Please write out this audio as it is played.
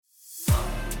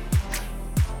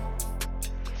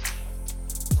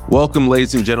Welcome,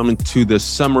 ladies and gentlemen, to the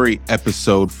summary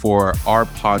episode for our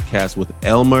podcast with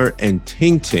Elmar and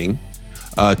Ting.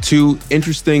 Two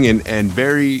interesting and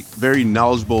very, very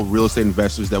knowledgeable real estate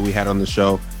investors that we had on the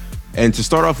show. And to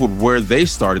start off with where they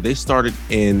started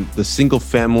in the single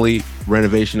family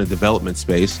renovation and development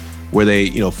space where they,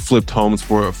 flipped homes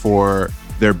for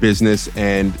their business.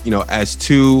 And, as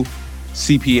two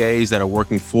CPAs that are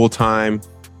working full time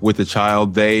with a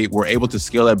child, they were able to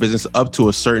scale that business up to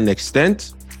a certain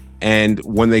extent. And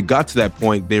when they got to that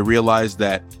point, they realized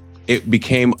that it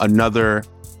became another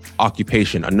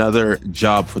occupation, another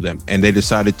job for them. And they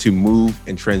decided to move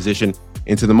and transition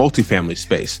into the multifamily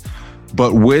space.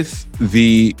 But with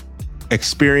the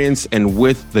experience and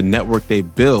with the network they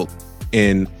built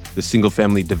in the single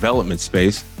family development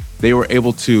space, they were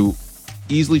able to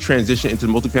easily transition into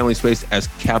the multifamily space as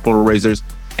capital raisers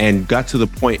and got to the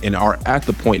point and are at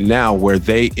the point now where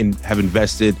they have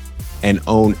invested and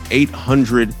own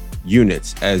 800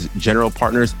 units as general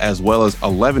partners, as well as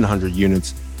 1,100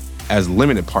 units as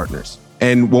limited partners.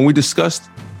 And when we discussed,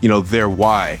 their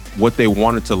why, what they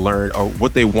wanted to learn or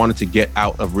what they wanted to get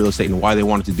out of real estate and why they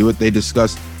wanted to do it, they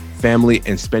discussed family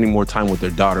and spending more time with their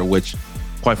daughter, which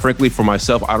quite frankly, for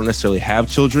myself, I don't necessarily have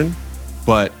children,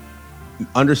 but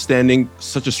understanding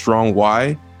such a strong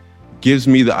why gives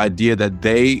me the idea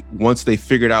that once they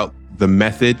figured out the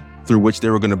method through which they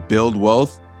were going to build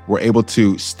wealth, were able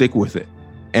to stick with it.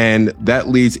 And that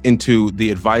leads into the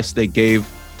advice they gave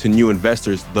to new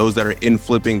investors, those that are in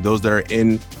flipping, those that are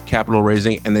in capital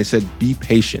raising. And they said, be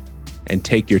patient and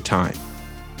take your time.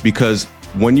 Because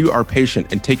when you are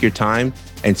patient and take your time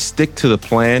and stick to the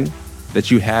plan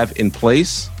that you have in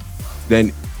place,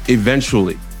 then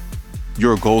eventually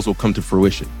your goals will come to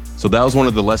fruition. So that was one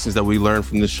of the lessons that we learned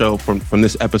from this show, from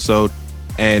this episode.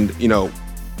 And,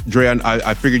 Dre,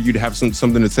 I figured you'd have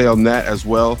something to say on that as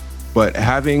well. But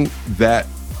having that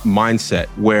mindset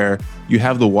where you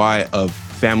have the why of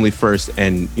family first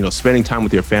and, spending time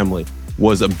with your family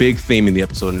was a big theme in the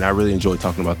episode. And I really enjoyed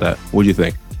talking about that. What do you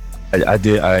think? I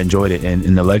did. I enjoyed it. And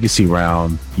in the legacy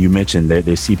round, you mentioned their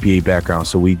CPA background.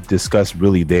 So we discussed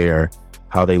really there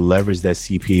how they leverage that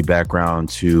CPA background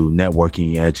to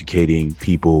networking, educating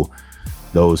people,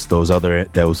 those other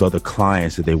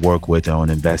clients that they work with on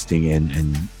investing in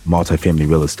multifamily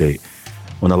real estate.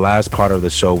 On the last part of the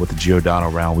show with the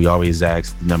Giordano round, we always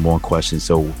ask the number one question.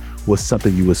 So what's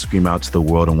something you would scream out to the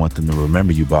world and want them to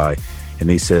remember you by? And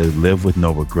they said, live with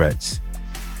no regrets.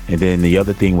 And then the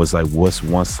other thing was like, what's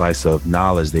one slice of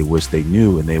knowledge they wish they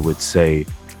knew? And they would say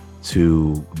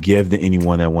to give to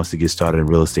anyone that wants to get started in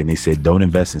real estate. And they said, don't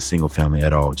invest in single family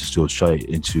at all. Just go straight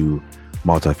into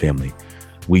multifamily.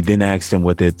 We then asked them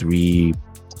what their 3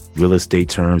 real estate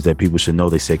terms that people should know.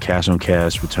 They said cash on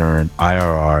cash return,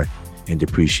 IRR, and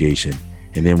depreciation.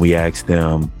 And then we asked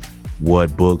them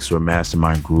what books or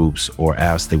mastermind groups or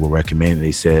apps they would recommend.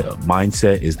 They said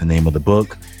Mindset is the name of the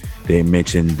book. They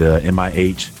mentioned the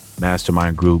MIH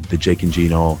mastermind group, the Jake and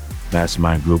Gino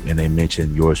mastermind group, and they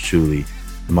mentioned yours truly,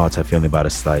 the Multifamily by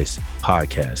the Slice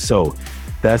podcast. So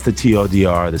that's the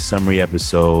TLDR, the summary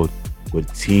episode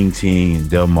with Ting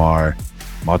and Elmar,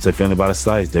 Multifamily by the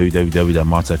Slice,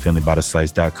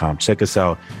 www.multifamilybytheslice.com. Check us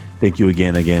out. Thank you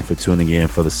again for tuning in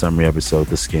for the summary episode,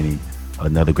 The Skinny.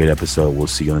 Another great episode. We'll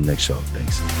see you on the next show.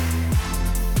 Thanks.